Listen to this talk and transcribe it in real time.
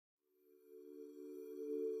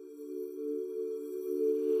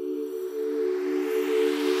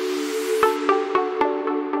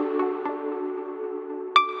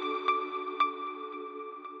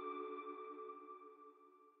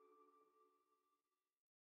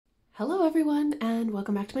Hello everyone and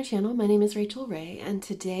welcome back to my channel. My name is Rachel Ray and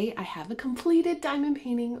today I have a completed diamond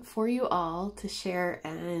painting for you all to share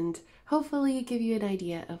and hopefully give you an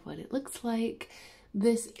idea of what it looks like.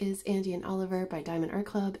 This is Angie and Oliver by Diamond Art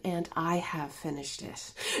Club and I have finished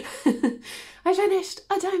it. I finished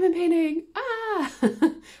a diamond painting! Ah!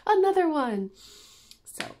 Another one!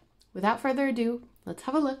 So without further ado, let's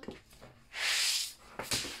have a look.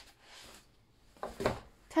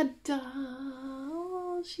 Ta-da!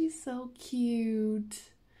 She's so cute.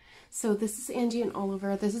 So this is Angie and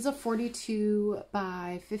Oliver. This is a 42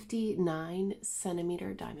 by 59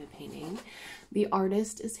 centimeter diamond painting. The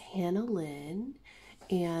artist is Lynn,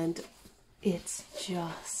 and it's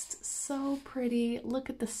just so pretty. Look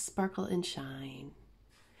at the sparkle and shine.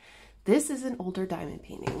 This is an older diamond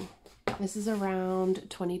painting. This is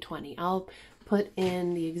around 2020. I'll put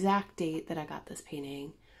in the exact date that I got this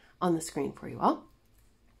painting on the screen for you all.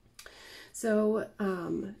 So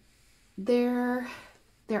there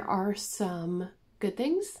are some good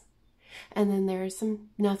things, and then there are some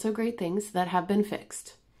not so great things that have been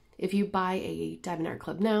fixed. If you buy a Diamond Art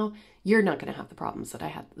Club now, you're not going to have the problems that I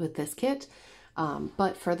had with this kit.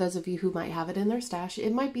 But for those of you who might have it in their stash,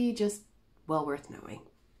 it might be just well worth knowing.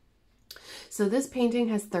 So this painting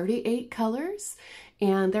has 38 colors,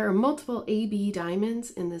 and there are multiple AB diamonds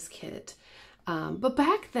in this kit. But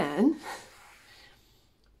back then,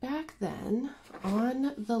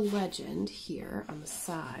 on the legend here on the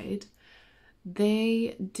side,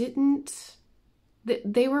 they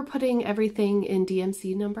were putting everything in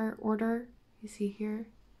DMC number order. You see here?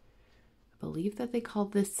 I believe that they call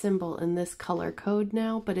this symbol in this color code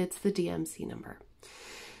now, but it's the DMC number.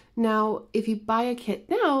 Now, if you buy a kit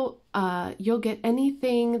now, you'll get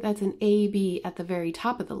anything that's an AB at the very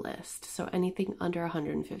top of the list. So anything under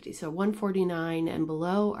 150. So 149 and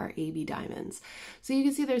below are AB diamonds. So you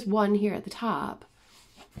can see there's one here at the top.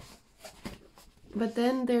 But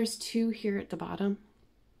then there's two here at the bottom.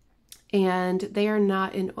 And they are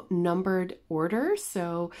not in numbered order.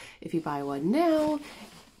 So if you buy one now,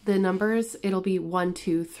 the numbers, it'll be 1,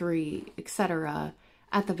 2, 3, etc.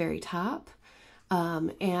 at the very top.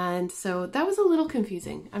 And so that was a little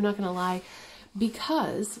confusing, I'm not gonna lie,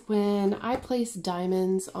 because when I place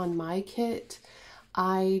diamonds on my kit,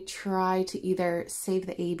 I try to either save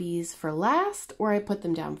the ABs for last or I put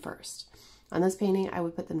them down first. On this painting, I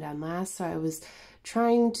would put them down last, so I was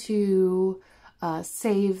trying to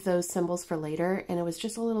save those symbols for later, and it was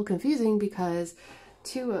just a little confusing because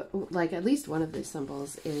at least one of these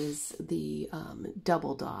symbols is the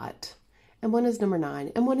double dot. And one is number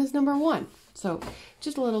 9, and one is number 1. So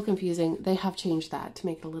just a little confusing. They have changed that to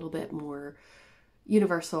make it a little bit more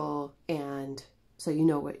universal, and so you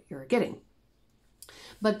know what you're getting.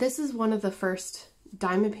 But this is one of the first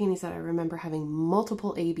diamond paintings that I remember having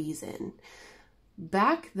multiple ABs in.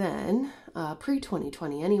 Back then,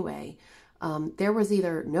 pre-2020 anyway, there was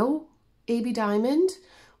either no AB diamond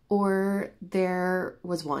or there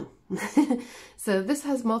was one. So this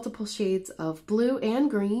has multiple shades of blue and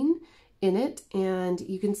green in it, and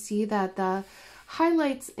you can see that the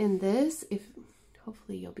highlights in this,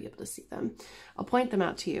 hopefully you'll be able to see them, I'll point them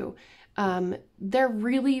out to you. They're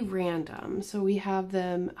really random. So we have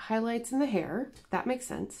them highlights in the hair, that makes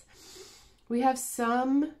sense. We have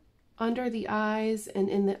some under the eyes and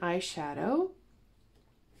in the eyeshadow.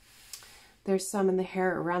 There's some in the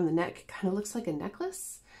hair around the neck, kind of looks like a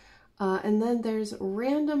necklace. And then there's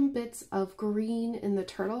random bits of green in the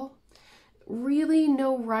turtle. Really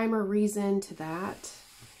no rhyme or reason to that.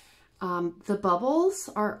 The bubbles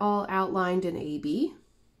are all outlined in AB.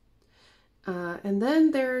 And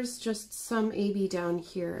then there's just some AB down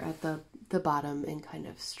here at the bottom in kind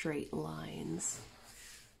of straight lines.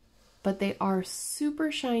 But they are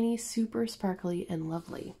super shiny, super sparkly, and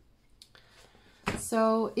lovely.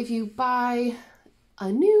 So if you buy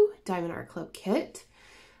a new Diamond Art Club kit,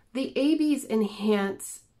 the ABs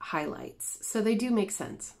enhance highlights. So they do make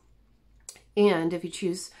sense. And if you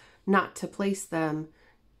choose not to place them,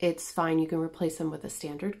 it's fine. You can replace them with a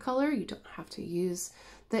standard color. You don't have to use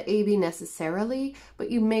the AB necessarily,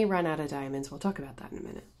 but you may run out of diamonds. We'll talk about that in a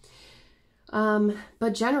minute.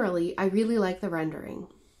 But generally, I really like the rendering.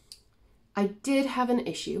 I did have an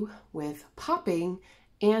issue with popping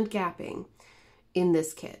and gapping in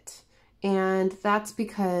this kit. And that's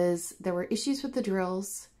because there were issues with the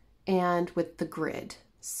drills and with the grid.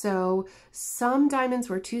 So some diamonds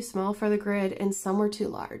were too small for the grid and some were too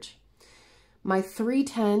large. My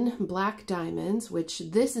 310 black diamonds, which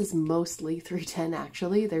this is mostly 310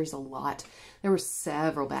 actually, there's a lot. There were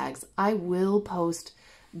several bags. I will post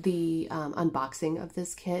the unboxing of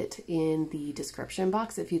this kit in the description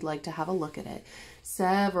box if you'd like to have a look at it.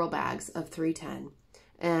 Several bags of 310.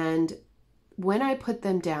 And when I put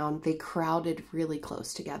them down, they crowded really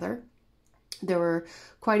close together. There were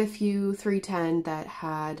quite a few 310 that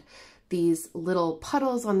had these little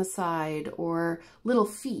puddles on the side, or little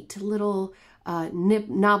feet, little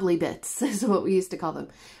knobbly bits is what we used to call them.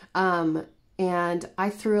 And I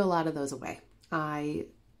threw a lot of those away. I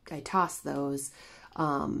tossed those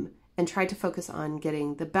and tried to focus on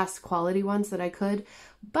getting the best quality ones that I could.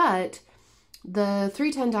 But the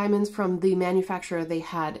 310 diamonds from the manufacturer they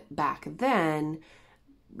had back then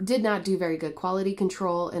did not do very good quality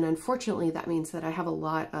control, and unfortunately that means that I have a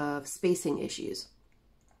lot of spacing issues.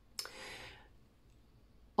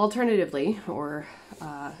 Alternatively, or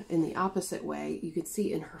in the opposite way, you can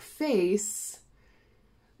see in her face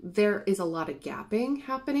there is a lot of gapping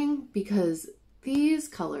happening because these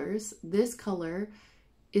colors, this color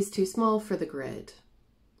is too small for the grid.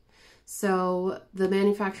 So the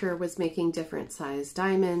manufacturer was making different size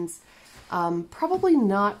diamonds, probably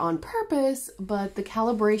not on purpose, but the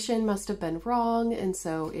calibration must have been wrong, and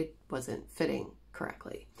so it wasn't fitting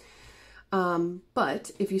correctly.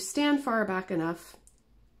 But if you stand far back enough,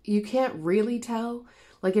 you can't really tell.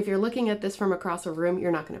 Like if you're looking at this from across a room,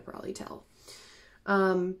 you're not going to probably tell.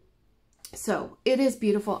 So it is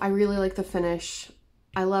beautiful. I really like the finish.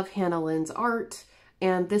 I love Hannah Lynn's art,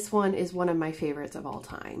 and this one is one of my favorites of all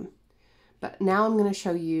time. But now I'm going to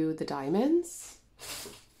show you the diamonds.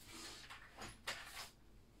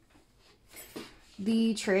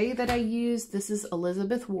 The tray that I use, this is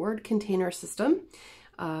Elizabeth Ward Container System.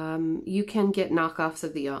 You can get knockoffs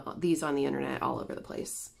of these on the internet all over the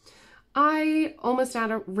place. I almost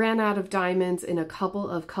ran out of diamonds in a couple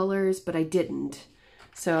of colors, but I didn't.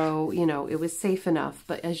 So, you know, it was safe enough.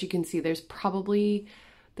 But as you can see, there's probably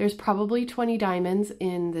 20 diamonds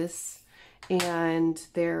in this, and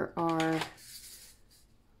there are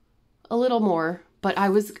a little more, but I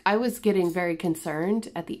was getting very concerned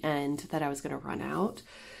at the end that I was going to run out.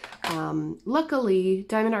 Luckily,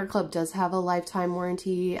 Diamond Art Club does have a lifetime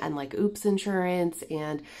warranty and like oops insurance,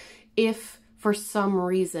 and if for some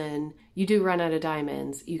reason you do run out of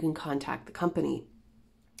diamonds, you can contact the company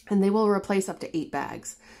and they will replace up to 8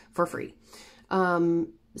 bags for free.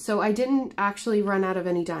 So I didn't actually run out of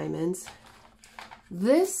any diamonds.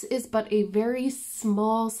 This is but a very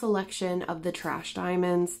small selection of the trash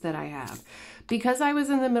diamonds that I have. Because I was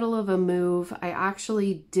in the middle of a move, I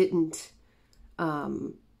actually didn't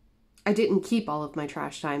keep all of my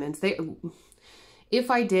trash diamonds.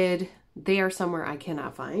 If I did, they are somewhere I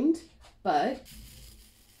cannot find, but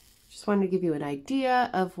just wanted to give you an idea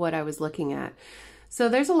of what I was looking at. So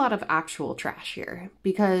there's a lot of actual trash here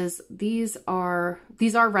because these are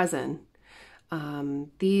resin.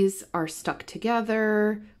 These are stuck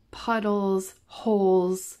together, puddles,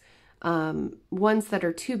 holes, ones that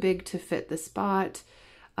are too big to fit the spot.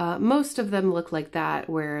 Most of them look like that,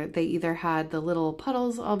 where they either had the little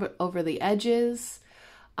puddles over the edges,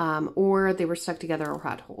 or they were stuck together or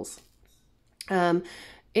had holes.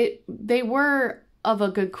 They were of a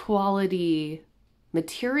good quality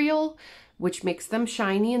material, which makes them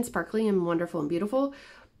shiny and sparkly and wonderful and beautiful.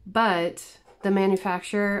 But the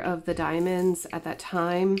manufacturer of the diamonds at that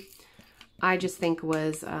time, I just think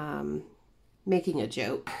was making a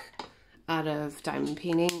joke out of diamond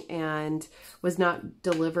painting and was not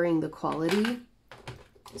delivering the quality.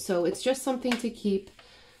 So it's just something to keep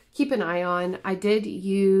an eye on. I did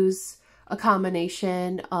use a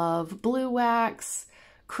combination of blue wax,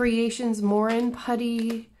 Creations Morin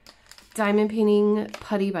putty, diamond painting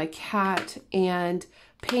putty by Cat, and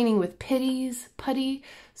painting with Pity's putty.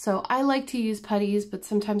 So I like to use putties, but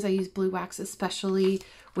sometimes I use blue wax, especially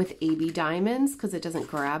with AB diamonds, because it doesn't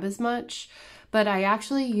grab as much. But I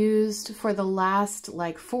actually used, for the last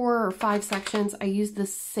like 4 or 5 sections, I used the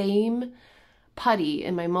same putty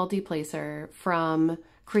in my multi-placer from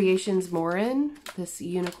Creations Morin, this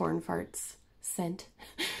unicorn farts scent.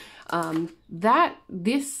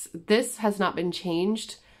 This has not been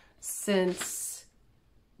changed since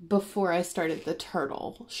before I started the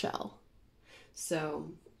turtle shell.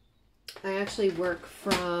 So I actually work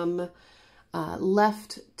from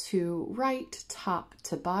left to right, top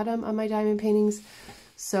to bottom on my diamond paintings.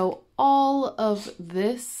 So all of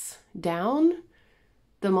this down,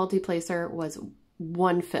 the multi-placer was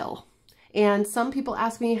one fill. And some people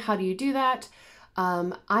ask me, how do you do that?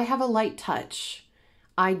 I have a light touch.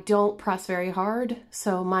 I don't press very hard,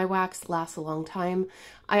 so my wax lasts a long time.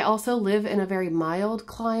 I also live in a very mild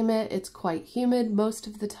climate. It's quite humid most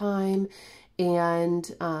of the time. And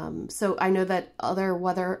so I know that other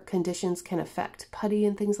weather conditions can affect putty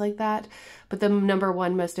and things like that. But the number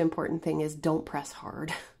one most important thing is don't press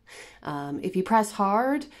hard. If you press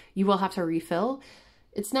hard, you will have to refill.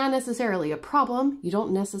 It's not necessarily a problem. You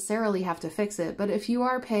don't necessarily have to fix it, but if you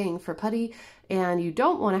are paying for putty and you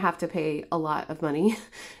don't want to have to pay a lot of money,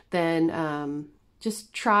 then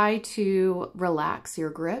just try to relax your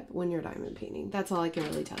grip when you're diamond painting. That's all I can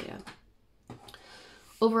really tell you.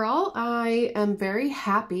 Overall, I am very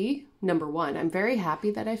happy. Number one, I'm very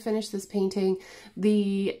happy that I finished this painting.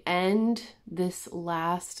 The end, this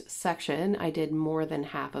last section, I did more than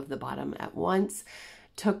half of the bottom at once.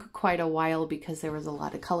 Took quite a while because there was a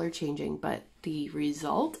lot of color changing, but the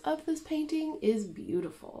result of this painting is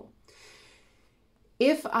beautiful.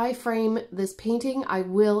 If I frame this painting, I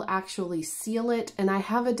will actually seal it, and I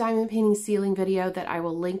have a diamond painting sealing video that I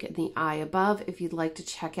will link in the eye above if you'd like to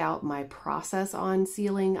check out my process on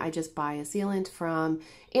sealing. I just buy a sealant from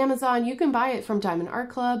Amazon. You can buy it from Diamond Art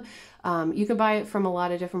Club. You can buy it from a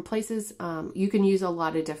lot of different places. You can use a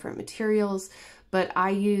lot of different materials, but I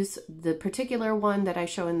use the particular one that I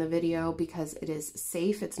show in the video because it is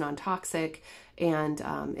safe, it's non-toxic, and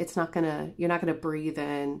you're not gonna breathe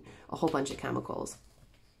in a whole bunch of chemicals.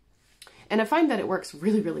 And I find that it works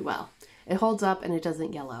really, really well. It holds up and it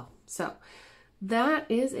doesn't yellow. So that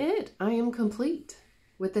is it. I am complete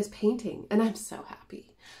with this painting and I'm so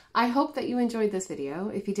happy. I hope that you enjoyed this video.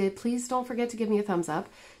 If you did, please don't forget to give me a thumbs up.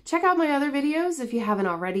 Check out my other videos if you haven't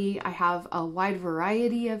already. I have a wide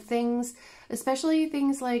variety of things, especially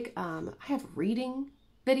things like I have reading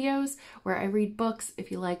videos where I read books.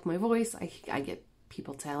 If you like my voice, I get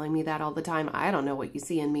people telling me that all the time. I don't know what you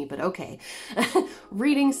see in me, but okay.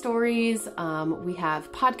 Reading stories. We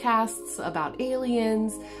have podcasts about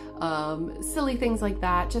aliens, silly things like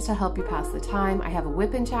that, just to help you pass the time. I have a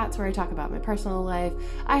whip-in chats where I talk about my personal life.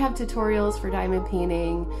 I have tutorials for diamond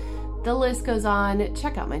painting. The list goes on.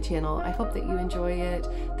 Check out my channel. I hope that you enjoy it.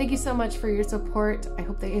 Thank you so much for your support. I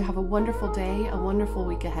hope that you have a wonderful day, a wonderful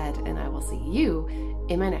week ahead, and I will see you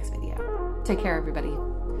in my next video. Take care, everybody.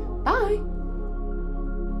 Bye.